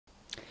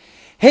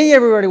Hey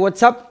everybody,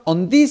 what's up?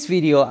 On this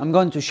video, I'm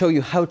going to show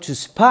you how to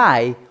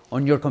spy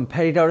on your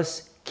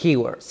competitors'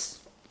 keywords.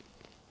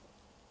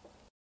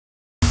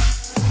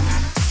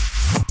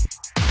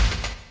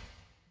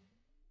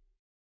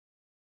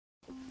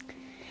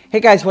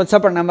 Hey guys, what's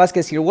up? Hernan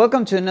Vazquez here.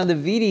 Welcome to another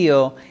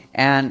video,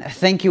 and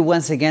thank you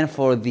once again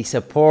for the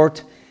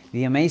support,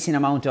 the amazing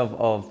amount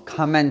of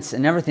comments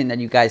and everything that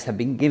you guys have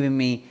been giving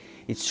me.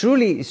 It's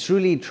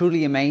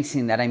truly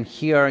amazing that I'm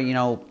here,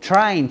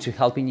 trying to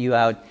helping you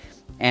out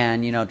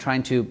and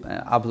trying to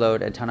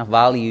upload a ton of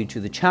value to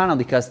the channel,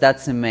 because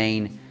that's the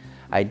main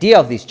idea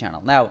of this channel.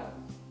 Now,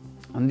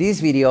 on this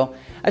video,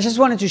 I just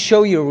wanted to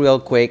show you real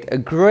quick a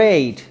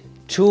great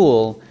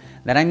tool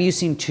that I'm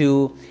using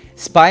to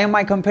spy on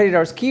my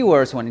competitors'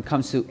 keywords when it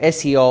comes to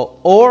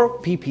SEO or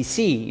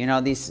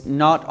PPC. This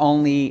not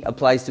only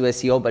applies to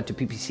SEO but to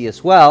PPC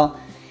as well,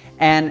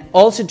 and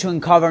also to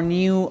uncover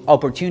new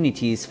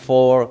opportunities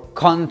for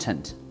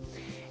content.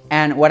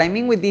 And what I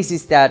mean with this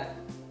is that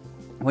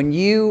when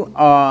you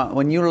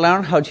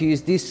learn how to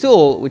use this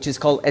tool, which is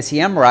called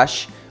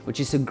SEMRush, which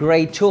is a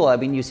great tool, I've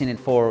been using it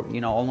for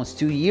almost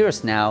 2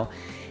 years now,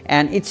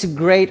 and it's a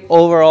great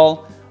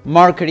overall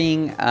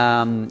marketing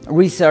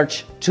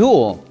research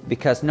tool,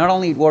 because not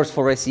only it works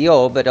for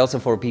SEO but also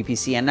for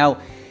PPC. And now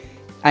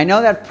I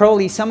know that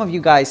probably some of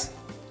you guys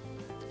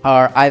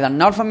are either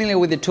not familiar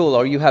with the tool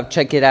or you have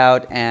checked it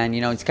out and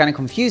it's kind of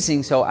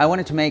confusing. So I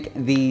wanted to make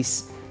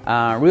this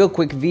real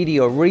quick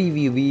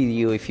review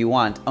video, if you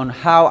want, on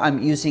how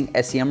I'm using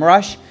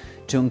SEMRush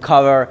to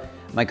uncover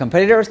my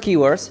competitors'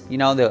 keywords,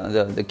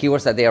 the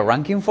keywords that they are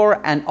ranking for,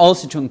 and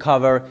also to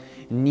uncover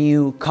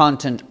new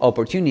content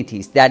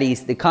opportunities. That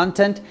is the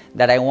content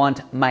that I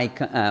want my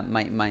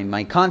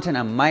content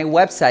and my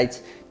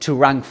websites to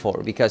rank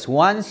for. Because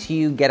once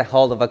you get a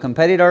hold of a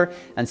competitor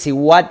and see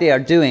what they are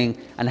doing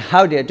and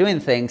how they are doing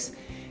things,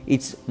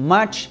 it's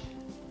much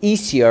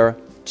easier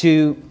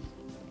to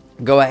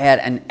go ahead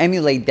and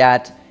emulate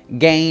that,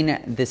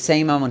 gain the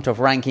same amount of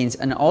rankings,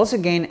 and also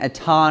gain a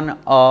ton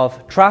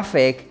of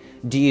traffic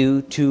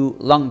due to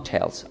long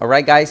tails. All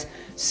right, guys,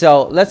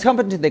 so let's hop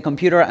into the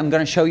computer. I'm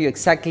going to show you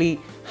exactly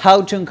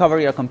how to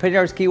uncover your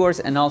competitors' keywords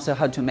and also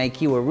how to make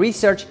keyword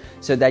research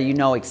so that you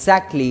know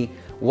exactly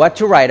what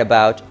to write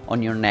about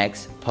on your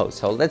next post.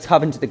 So let's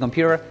hop into the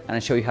computer and I'll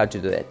show you how to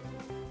do it.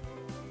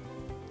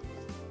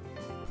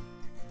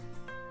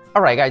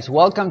 Alright guys,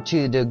 welcome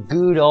to the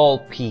good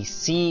old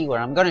PC, where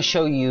I'm going to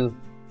show you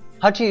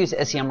how to use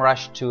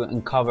SEMRush to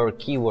uncover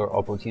keyword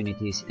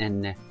opportunities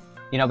and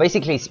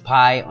basically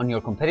spy on your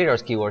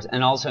competitors' keywords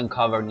and also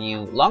uncover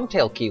new long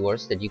tail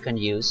keywords that you can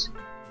use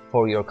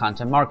for your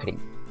content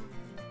marketing.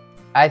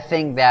 I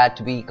think that,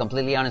 to be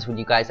completely honest with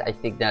you guys, I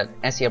think that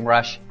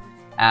SEMRush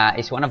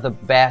is one of the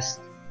best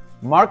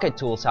market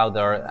tools out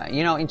there,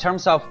 in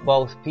terms of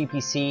both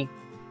PPC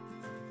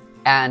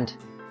and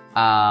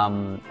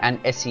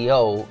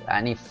SEO.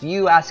 And if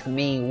you ask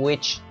me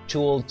which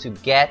tool to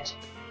get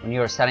when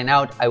you're starting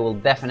out, I will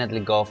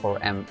definitely go for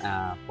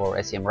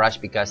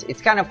SEMRush, because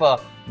it's kind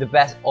of the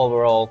best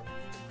overall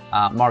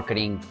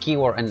marketing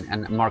keyword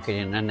and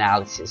marketing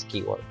analysis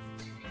keyword.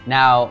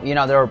 Now,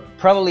 there are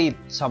probably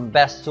some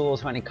best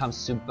tools when it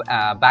comes to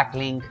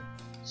backlink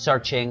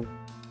searching,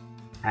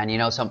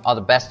 and some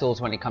other best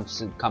tools when it comes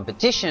to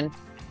competition.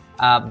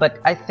 But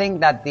I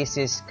think that this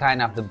is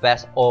kind of the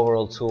best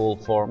overall tool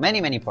for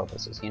many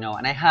purposes, and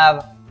I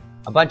have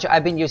a bunch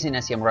I've been using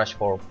SEMRush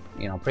for,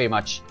 pretty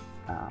much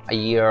a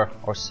year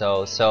or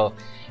so.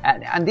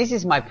 And this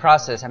is my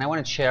process, and I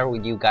want to share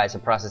with you guys a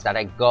process that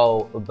I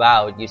go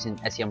about using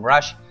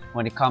SEMRush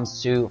when it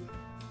comes to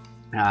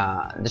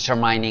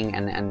determining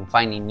and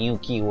finding new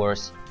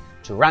keywords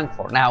to rank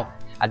for. Now,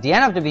 at the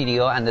end of the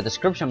video and the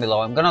description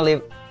below, I'm gonna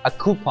leave a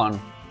coupon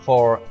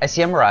for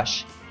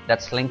SEMRush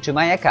that's linked to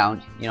my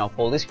account.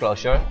 Full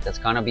disclosure, that's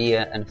gonna be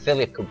an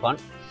affiliate coupon,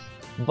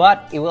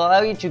 but it will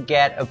allow you to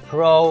get a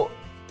pro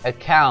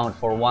account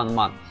for 1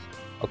 month.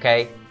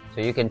 Okay, so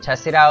you can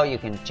test it out, you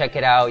can check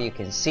it out, you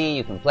can see,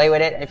 you can play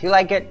with it. If you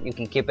like it, you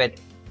can keep it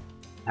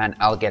and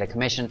I'll get a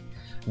commission.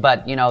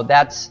 But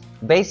that's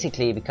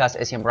basically because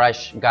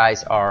SEMRush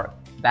guys are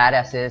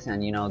badasses,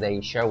 and they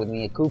share with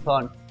me a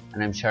coupon,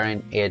 and I'm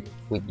sharing it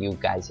with you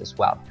guys as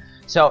well.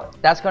 So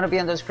that's going to be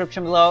in the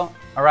description below.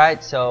 All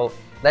right, so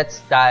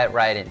let's dive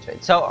right into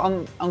it. So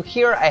on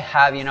here I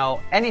have,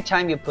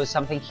 anytime you put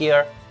something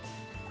here,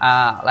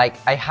 like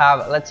I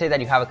have, let's say that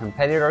you have a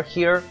competitor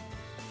here.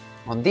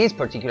 On this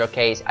particular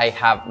case, I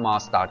have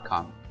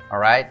moz.com, all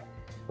right,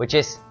 which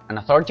is an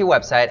authority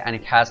website, and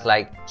it has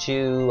like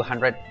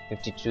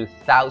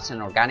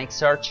 252,000 organic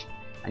search.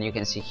 And you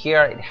can see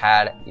here it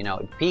had,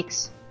 it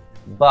peaks,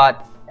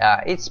 but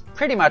it's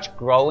pretty much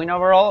growing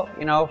overall,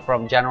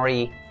 from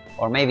January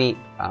or maybe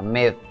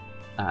mid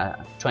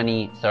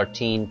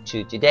 2013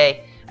 to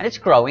today, and it's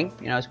growing,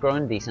 it's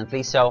growing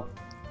decently. So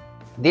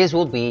this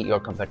will be your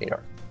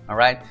competitor. All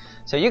right,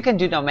 so you can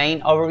do domain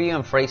overview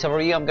and phrase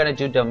overview. I'm going to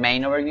do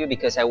domain overview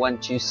because I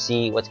want to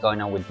see what's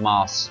going on with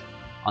Moz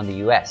on the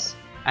US.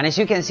 And as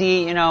you can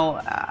see, you know,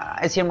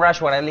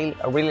 SEMRush, what I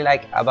really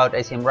like about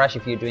SEMRush,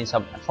 if you're doing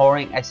some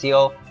foreign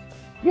SEO,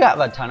 you have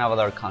a ton of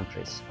other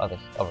countries over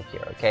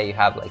here, okay? You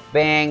have like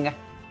Bing,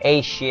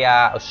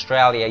 Asia,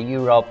 Australia,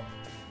 Europe,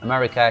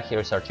 America.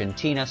 Here's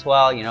Argentina as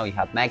well. You know, you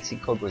have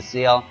Mexico,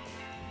 Brazil,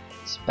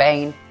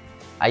 Spain.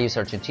 I use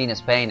Argentina,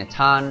 Spain a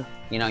ton.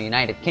 You know,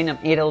 United Kingdom,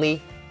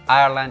 Italy,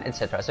 Ireland,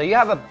 etc. So you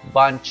have a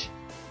bunch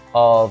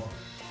of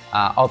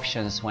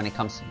options when it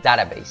comes to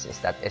databases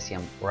that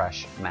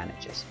SEMRush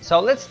manages. So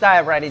let's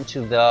dive right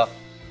into the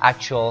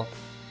actual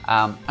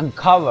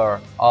uncover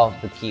of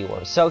the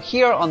keywords. So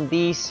here on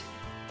this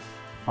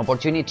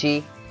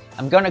opportunity,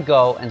 I'm gonna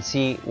go and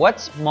see what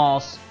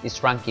Moz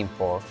is ranking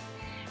for.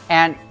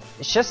 And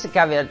just a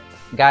caveat,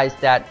 guys,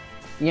 that,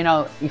 you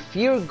know, if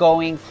you're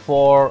going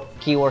for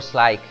keywords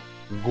like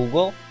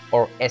Google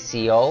or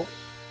SEO,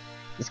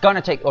 it's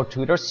gonna take, or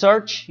Twitter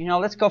search, you know,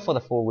 let's go for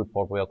the full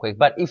report real quick.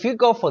 But if you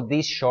go for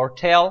these short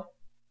tail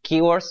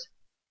keywords,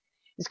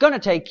 it's gonna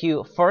take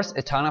you first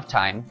a ton of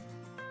time,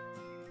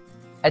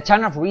 a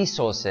ton of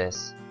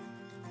resources,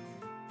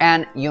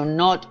 and you're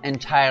not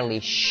entirely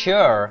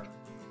sure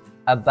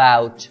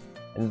about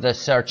the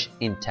search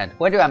intent.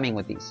 What do I mean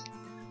with these?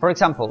 For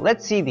example,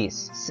 let's see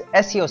this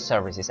SEO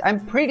services.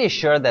 I'm pretty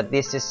sure that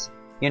this is,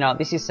 you know,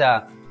 this is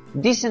a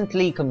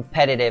decently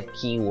competitive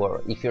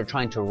keyword if you're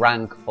trying to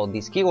rank for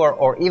this keyword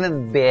or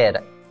even bid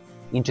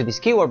into this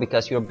keyword,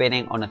 because you're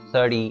bidding on a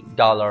 $30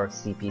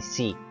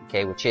 CPC,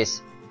 okay, which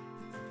is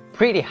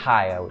pretty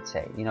high, I would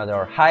say. You know, there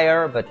are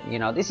higher, but you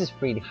know, this is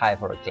pretty high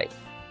for a click.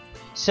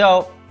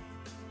 So,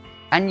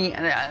 and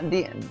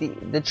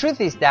the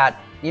truth is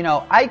that, you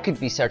know, I could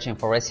be searching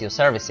for SEO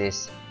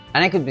services,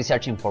 and I could be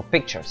searching for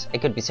pictures. I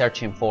could be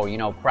searching for, you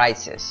know,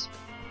 prices,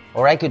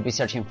 or I could be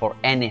searching for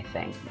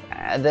anything.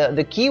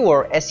 The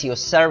keyword SEO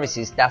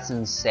services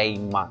doesn't say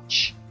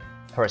much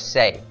per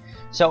se.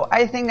 So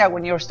I think that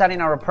when you're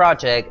starting out a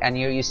project and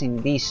you're using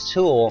this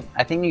tool,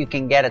 I think you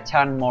can get a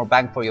ton more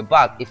bang for your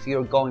buck if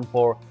you're going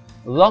for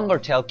longer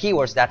tail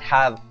keywords that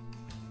have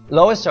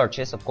lower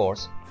searches, of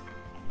course,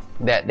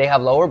 that they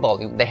have lower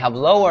volume, they have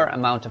lower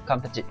amount of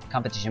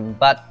competition,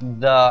 but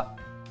the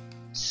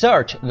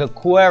search, the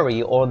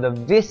query, or the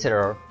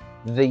visitor,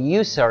 the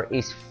user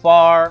is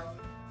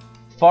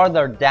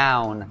farther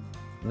down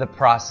the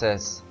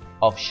process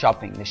of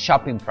shopping, the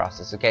shopping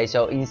process, okay?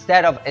 So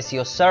instead of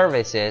SEO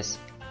services,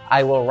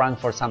 I will rank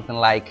for something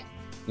like,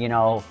 you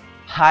know,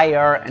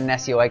 hire an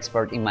SEO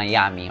expert in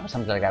Miami or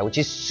something like that, which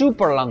is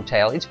super long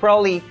tail. It's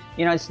probably,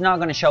 you know, it's not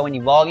going to show any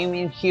volume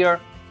in here,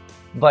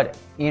 but,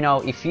 you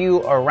know, if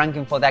you are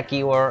ranking for that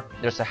keyword,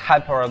 there's a high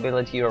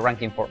probability you're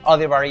ranking for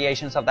other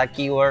variations of that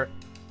keyword,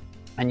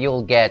 and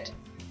you'll get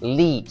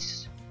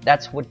leads.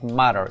 That's what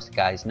matters,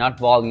 guys, not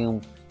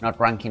volume, not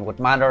ranking. What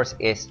matters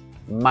is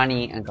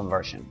money and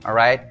conversion. All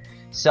right,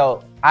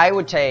 so I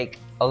would take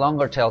a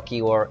longer tail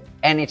keyword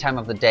any time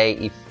of the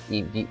day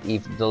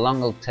if the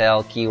longer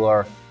tail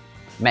keyword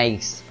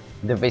makes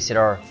the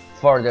visitor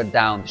further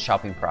down the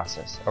shopping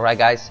process. All right,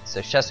 guys,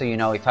 so just so you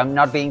know, if I'm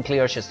not being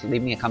clear, just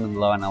leave me a comment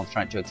below and I'll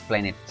try to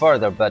explain it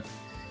further. But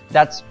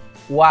that's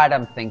what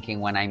I'm thinking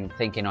when I'm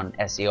thinking on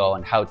SEO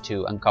and how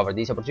to uncover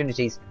these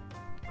opportunities.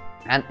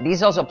 And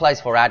this also applies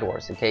for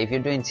AdWords, okay? If you're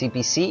doing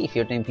CPC, if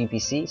you're doing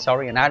PPC,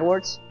 sorry, and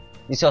AdWords,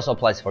 this also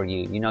applies for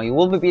you. You know, you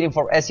will be bidding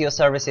for SEO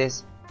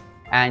services,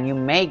 and you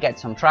may get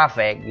some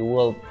traffic. You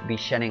will be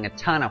shedding a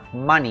ton of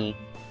money,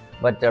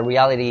 but the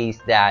reality is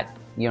that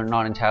you're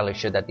not entirely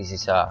sure that this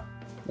is a,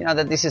 you know,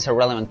 that this is a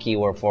relevant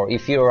keyword for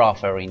if you're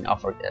offering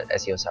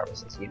SEO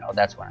services. You know,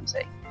 that's what I'm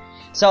saying.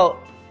 So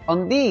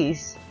on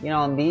these, you know,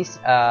 on this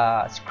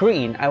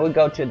screen, I would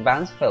go to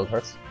advanced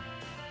filters.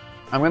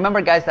 And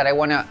remember, guys, that I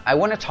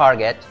wanna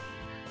target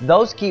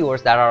those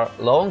keywords that are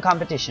low in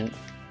competition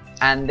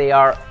and they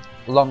are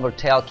longer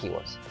tail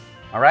keywords.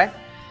 All right.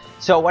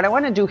 So what I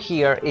want to do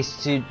here is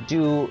to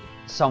do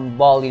some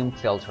volume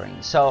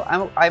filtering. So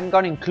I'm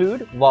going to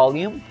include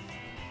volume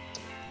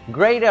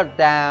greater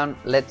than,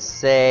 let's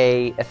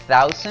say,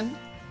 1,000.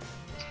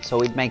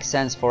 So it makes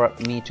sense for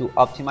me to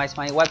optimize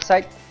my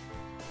website.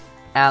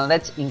 And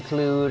let's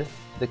include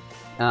the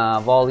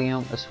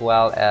volume as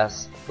well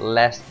as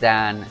less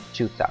than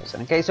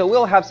 2,000. Okay, so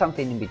we'll have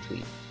something in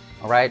between.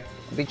 All right,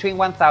 between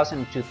 1,000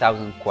 and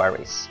 2,000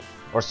 queries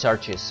or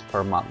searches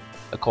per month,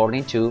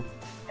 according to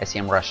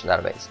SEMRush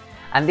database.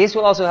 And this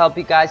will also help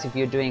you guys if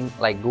you're doing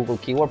like Google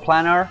Keyword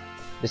Planner.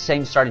 The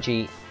same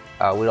strategy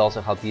will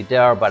also help you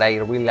there, but I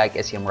really like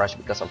SEMRush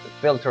because of the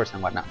filters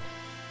and whatnot.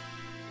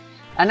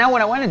 And now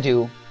what I want to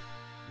do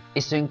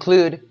is to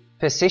include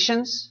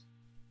positions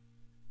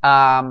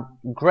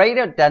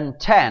greater than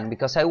 10,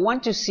 because I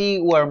want to see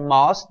where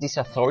Moz, this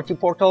authority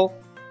portal,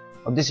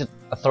 or this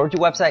authority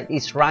website,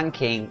 is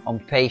ranking on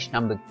page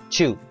number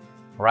 2,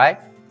 right?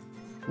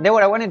 Then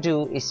what I want to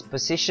do is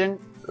position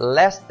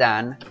less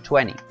than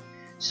 20.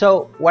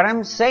 So what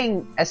I'm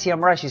saying,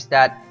 SEMRush, is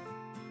that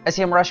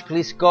SEMRush,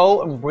 please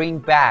go and bring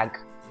back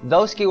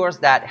those keywords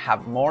that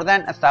have more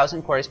than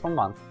 1,000 queries per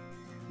month,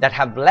 that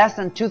have less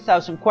than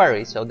 2,000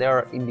 queries, so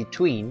they're in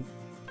between,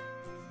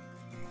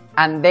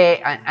 and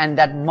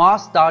that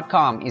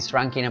moss.com is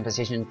ranking in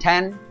position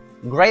 10,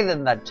 greater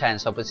than that 10,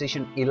 so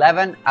position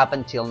 11 up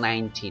until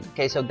 19.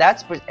 Okay, so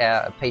that's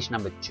page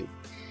number 2.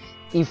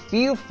 If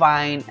you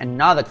find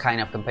another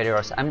kind of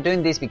competitors, I'm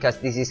doing this because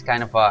this is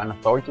kind of an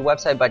authority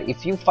website, but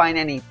if you find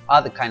any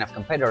other kind of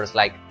competitors,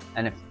 like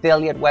an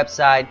affiliate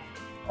website,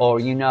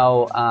 or yeah,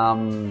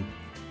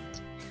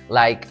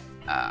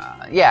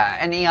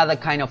 any other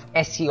kind of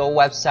SEO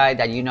website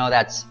that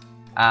that's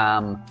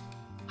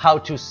how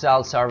to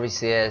sell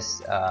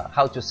services,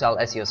 how to sell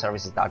SEO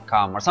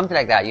services.com or something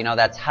like that,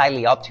 that's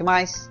highly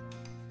optimized,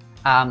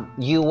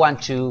 you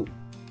want to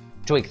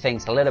tweak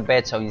things a little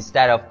bit. So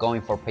instead of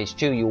going for page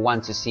 2, you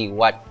want to see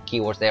what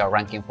keywords they are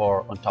ranking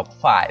for on top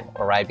 5,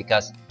 all right?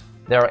 Because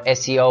they're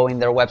SEO in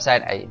their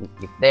website.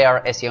 If they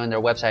are SEO in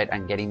their website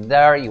and getting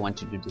there, you want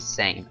to do the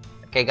same.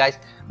 Okay, guys?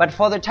 But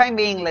for the time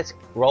being, let's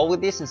roll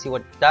with this and see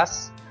what it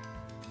does.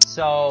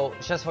 So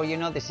just so you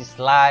know, this is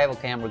live.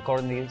 Okay, I'm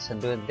recording this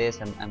and doing this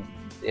and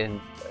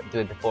didn't do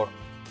it before.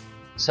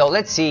 So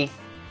let's see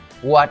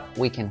what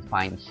we can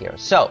find here.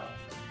 So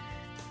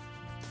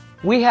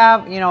we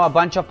have, a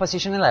bunch of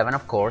position 11,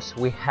 of course.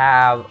 We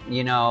have,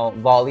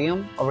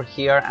 volume over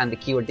here and the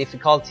keyword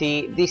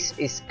difficulty. This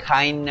is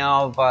kind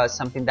of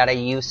something that I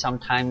use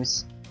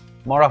sometimes.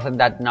 More often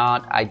than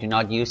not, I do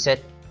not use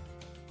it.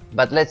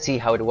 But let's see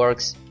how it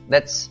works.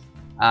 Let's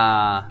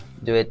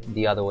do it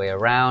the other way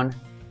around.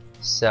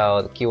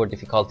 So the keyword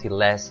difficulty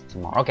less to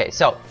more. Okay,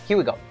 so here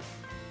we go.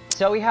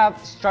 So we have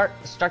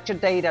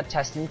structured data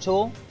testing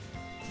tool.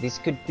 This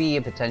could be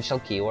a potential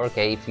keyword.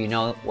 Okay, if you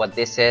know what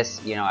this is,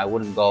 I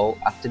wouldn't go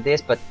after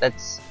this, but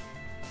let's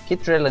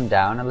keep drilling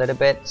down a little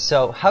bit.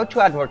 So how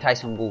to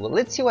advertise on Google.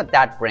 Let's see what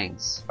that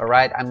brings. All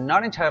right, I'm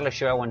not entirely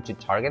sure I want to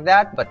target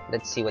that, but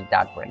let's see what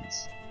that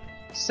brings.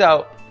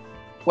 So,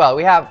 well,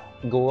 we have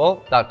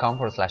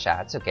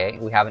google.com/ads. Okay,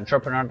 we have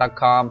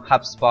entrepreneur.com,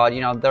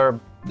 HubSpot.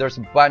 There's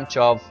a bunch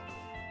of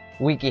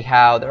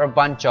WikiHow. There are a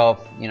bunch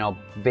of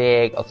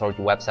big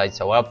authority websites,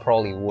 so I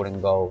probably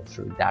wouldn't go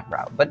through that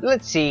route. But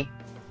let's see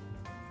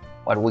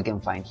what we can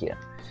find here.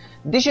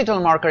 Digital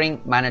Marketing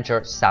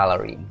Manager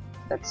salary.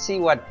 Let's see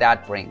what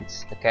that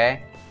brings.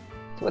 Okay,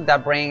 see what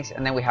that brings,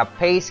 and then we have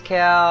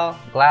PayScale,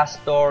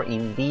 Glassdoor,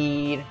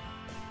 Indeed,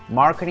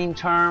 Marketing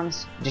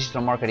Terms,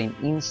 Digital Marketing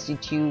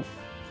Institute,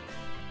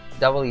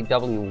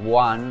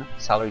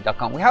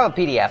 ww1salary.com. We have a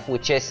PDF,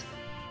 which is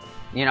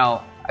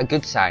a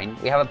good sign.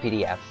 We have a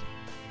PDF.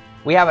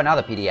 We have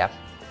another PDF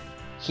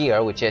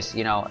here, which is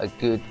a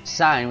good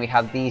sign. We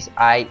have these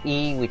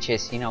IE, which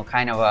is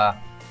kind of a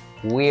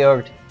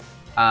weird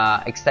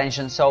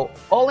extension. So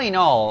all in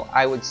all,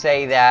 I would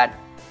say that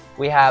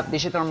we have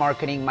Digital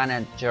Marketing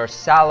Manager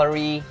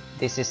salary.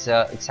 This is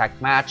an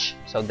exact match.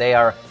 So they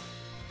are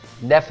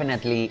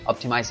definitely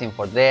optimizing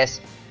for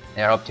this.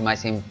 They are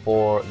optimizing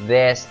for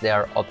this. They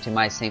are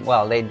optimizing,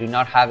 well, they do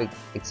not have it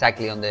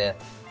exactly on the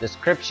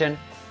description.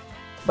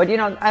 But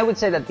I would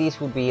say that this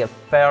would be a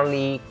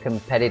fairly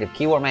competitive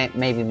keyword,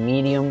 maybe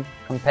medium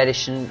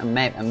competition,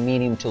 a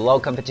medium to low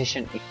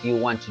competition if you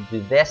want to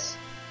do this.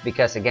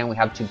 Because again, we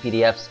have 2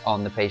 PDFs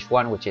on the page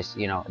 1, which is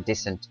a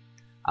decent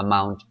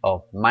amount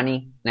of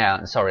money.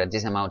 Sorry, a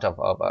decent amount of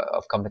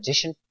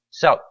competition.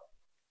 So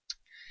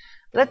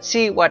let's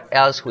see what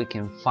else we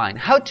can find.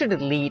 How to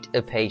delete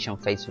a page on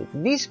Facebook.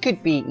 This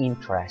could be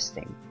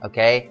interesting.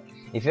 Okay,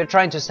 if you're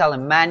trying to sell a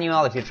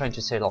manual, if you're trying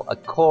to sell a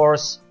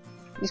course,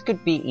 this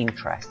could be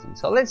interesting.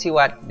 So let's see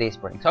what this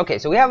brings. Okay,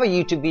 so we have a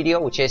YouTube video,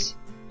 which is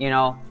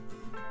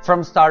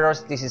from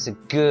starters. This is a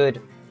good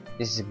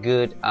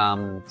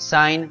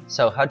sign.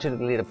 So how to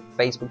delete a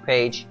Facebook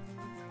page.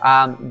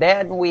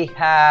 Then we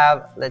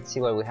have, let's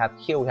see what we have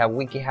here. We have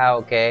WikiHow.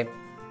 Okay,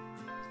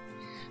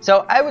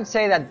 so I would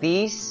say that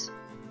these,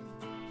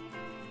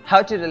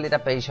 how to delete a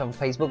page on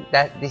Facebook,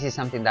 that this is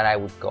something that I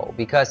would go,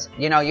 because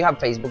you have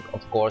Facebook,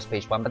 of course,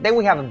 page 1, but then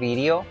we have a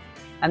video.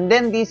 And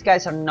then these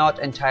guys are not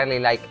entirely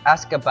like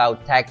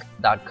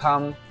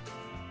askabouttech.com.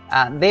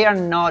 They are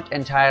not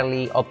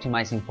entirely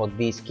optimizing for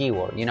this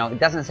keyword. It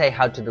doesn't say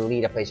how to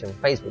delete a page on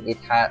Facebook.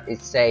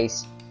 It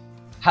says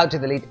how to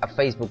delete a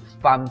Facebook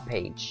fan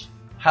page.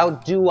 How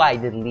do I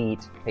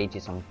delete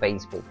pages on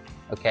Facebook?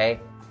 Okay,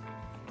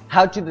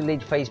 how to delete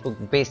Facebook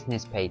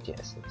business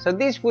pages. So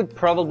this would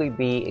probably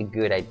be a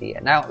good idea.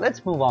 Now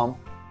let's move on.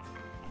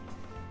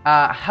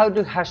 How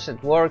do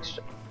hashtags work?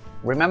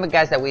 Remember,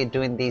 guys, that we're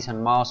doing these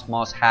on Moz.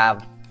 Moz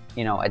have,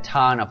 a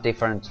ton of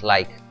different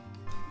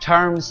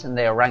terms, and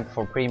they are ranked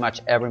for pretty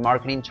much every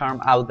marketing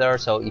term out there.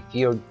 So if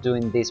you're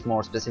doing this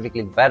more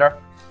specifically, better.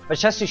 But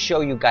just to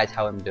show you guys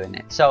how I'm doing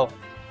it. So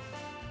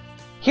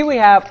here we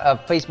have a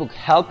Facebook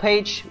help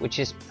page, which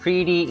is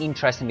pretty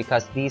interesting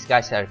because these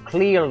guys are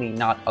clearly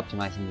not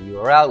optimizing the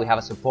URL. We have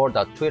a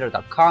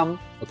support.twitter.com,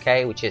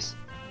 okay, which is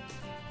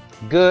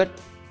good.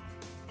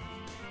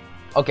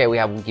 Okay, we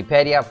have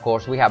Wikipedia, of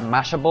course. We have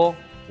Mashable,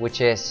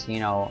 which is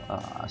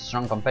a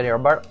strong competitor,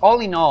 but all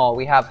in all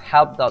we have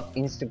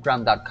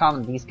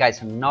help.instagram.com. These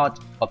guys are not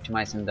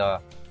optimizing the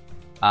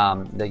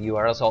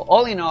URL. So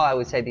all in all, I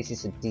would say this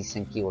is a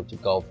decent keyword to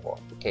go for.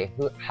 Okay,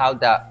 how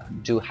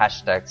do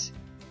hashtags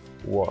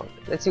work.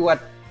 Let's see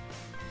what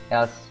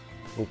else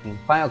we can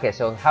find. Okay,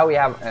 so how we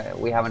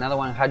have another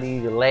one. How do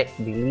you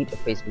delete a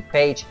Facebook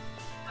page?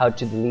 How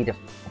to delete a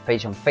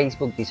page on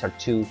Facebook. These are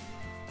two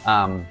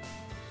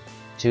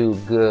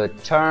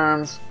good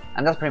terms,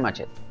 and that's pretty much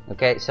it.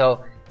 Okay,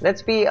 so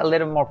let's be a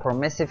little more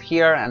permissive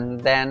here,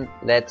 and then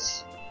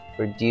let's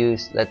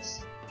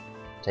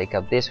take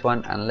out this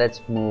one, and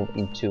let's move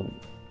into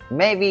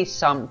maybe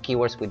some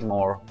keywords with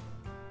more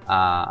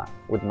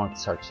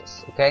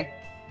searches. Okay,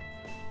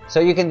 so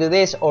you can do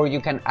this, or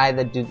you can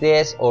either do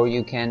this, or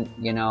you can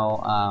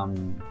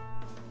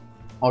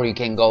or you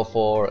can go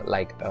for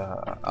like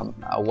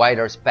a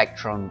wider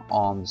spectrum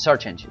on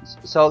search engines.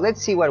 So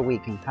let's see what we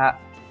can have.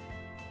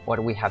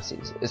 What we have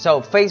seen.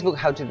 So Facebook,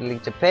 how to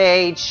delete a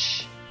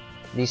page.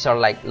 These are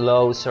like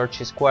low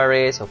searches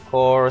queries, of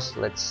course.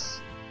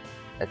 Let's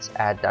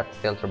add that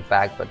filter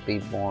back, but be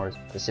more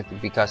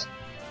specific, because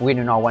we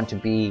do not want to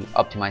be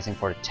optimizing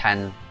for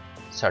 10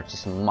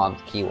 searches a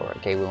month keyword.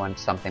 Okay, we want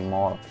something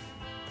more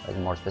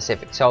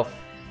specific. So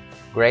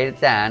greater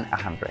than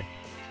 100.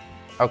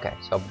 Okay,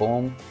 so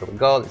boom, here we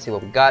go. Let's see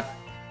what we got.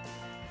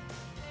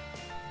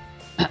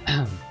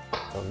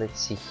 So let's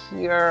see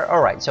here.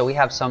 All right, so we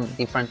have some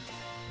different.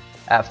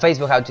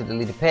 Facebook, how to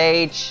delete a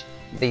page.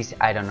 This,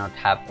 I do not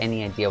have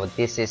any idea what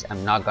this is.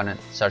 I'm not gonna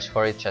search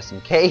for it just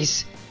in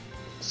case.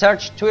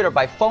 Search Twitter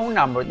by phone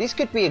number. This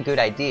could be a good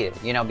idea,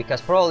 you know,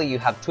 because probably you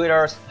have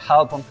Twitter's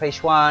help on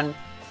page 1.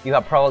 You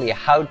have probably a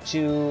how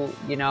to,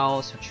 you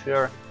know, search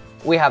Twitter.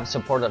 We have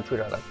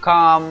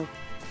support.twitter.com.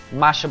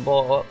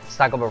 Mashable,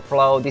 Stack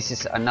Overflow. This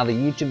is another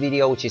YouTube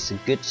video, which is a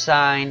good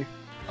sign.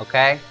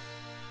 Okay.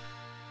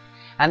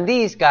 And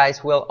these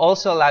guys will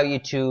also allow you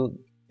to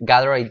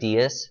gather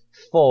ideas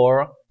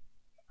for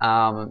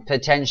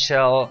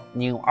potential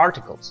new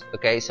articles.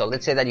 Okay, so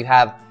let's say that you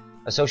have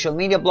a social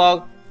media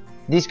blog.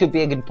 This could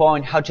be a good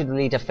point. How to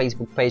delete a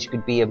Facebook page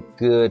could be a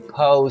good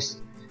post.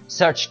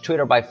 Search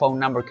Twitter by phone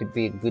number could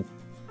be a good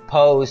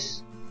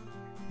post.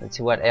 Let's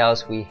see what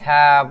else we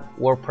have.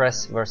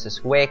 WordPress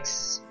versus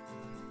Wix.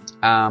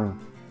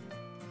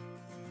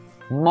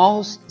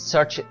 Most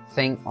searched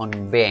thing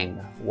on Bing.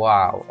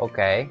 Wow,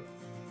 okay.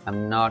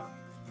 I'm not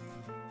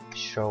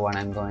sure what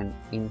I'm going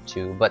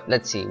into, but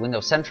let's see.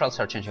 Windows Central,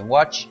 Search Engine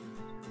Watch,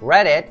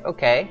 Reddit.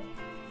 Okay,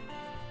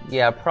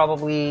 yeah,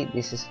 probably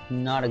this is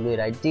not a good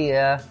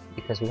idea,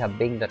 because we have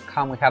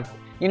Bing.com. We have,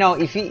 you know,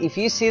 if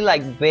you see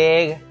like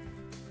big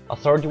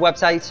authority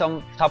websites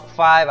on top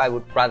 5, I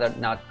would rather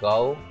not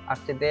go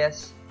after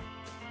this.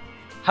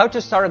 How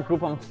to start a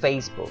group on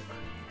Facebook.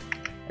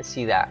 Let's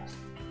see that.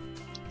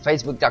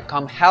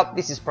 Facebook.com help.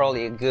 This is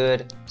probably a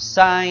good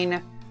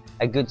sign.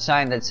 A good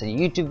sign that's a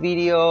YouTube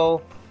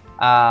video.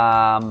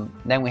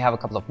 Then we have a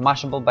couple of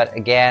Mashable, but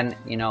again,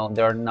 you know,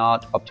 they're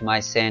not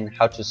optimizing.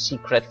 How to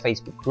secret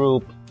Facebook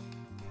group,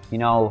 you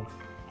know,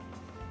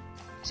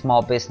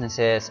 small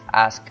businesses,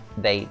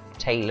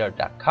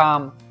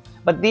 asktheytailor.com.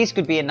 But this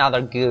could be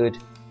another good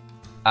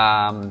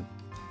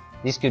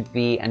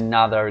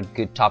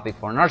topic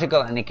for an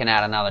article, and it can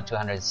add another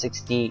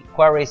 260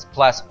 queries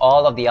plus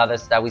all of the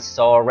others that we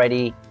saw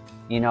already,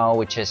 you know,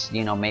 which is,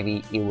 you know,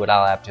 maybe it would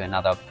add up to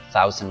another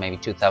 1,000, maybe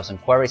 2,000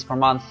 queries per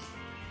month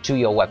to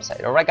your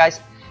website. All right,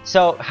 guys.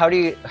 So how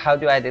do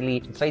I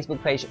delete a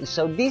Facebook page?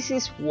 So this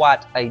is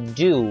what I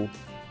do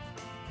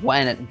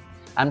when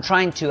I'm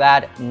trying to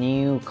add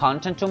new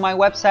content to my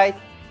website,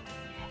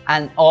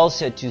 and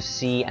also to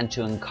see and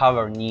to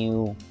uncover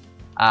new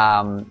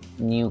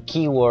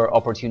keyword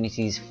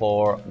opportunities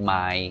for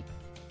my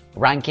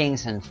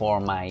rankings and for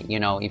my, you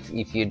know,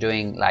 if you're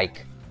doing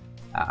like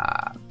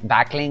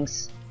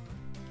backlinks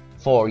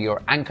for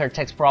your anchor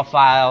text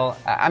profile.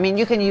 I mean,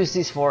 you can use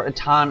this for a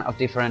ton of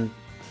different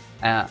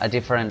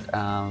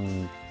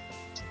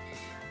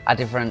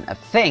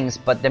things,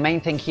 but the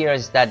main thing here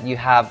is that you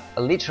have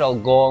a literal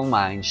gold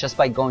mine just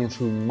by going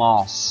through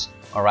Moz.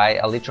 All right,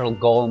 a literal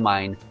gold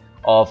mine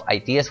of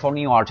ideas for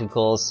new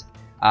articles,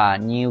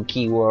 new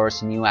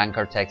keywords, new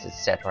anchor text,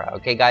 etc.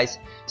 Okay, guys.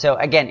 So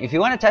again, if you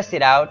want to test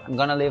it out, I'm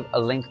gonna leave a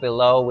link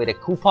below with a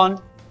coupon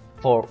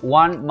for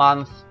 1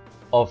 month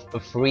of a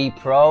free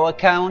pro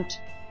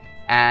account.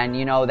 And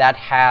you know, that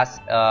has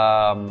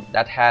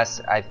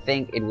I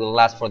think it will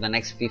last for the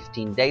next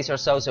 15 days or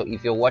so. So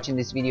if you're watching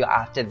this video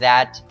after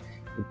that,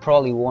 it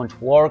probably won't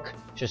work.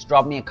 Just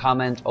drop me a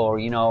comment, or,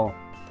 you know,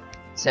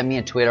 send me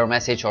a Twitter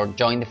message, or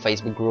join the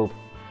Facebook group,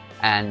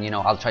 and, you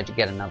know, I'll try to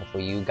get another for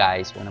you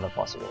guys whenever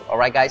possible. All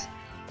right, guys.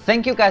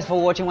 Thank you guys for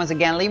watching once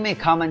again. Leave me a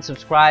comment,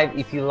 subscribe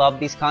if you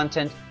love this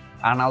content,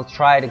 and I'll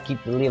try to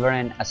keep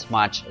delivering as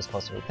much as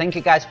possible. Thank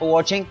you guys for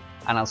watching,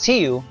 and I'll see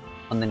you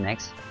on the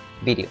next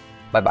video.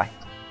 Bye bye.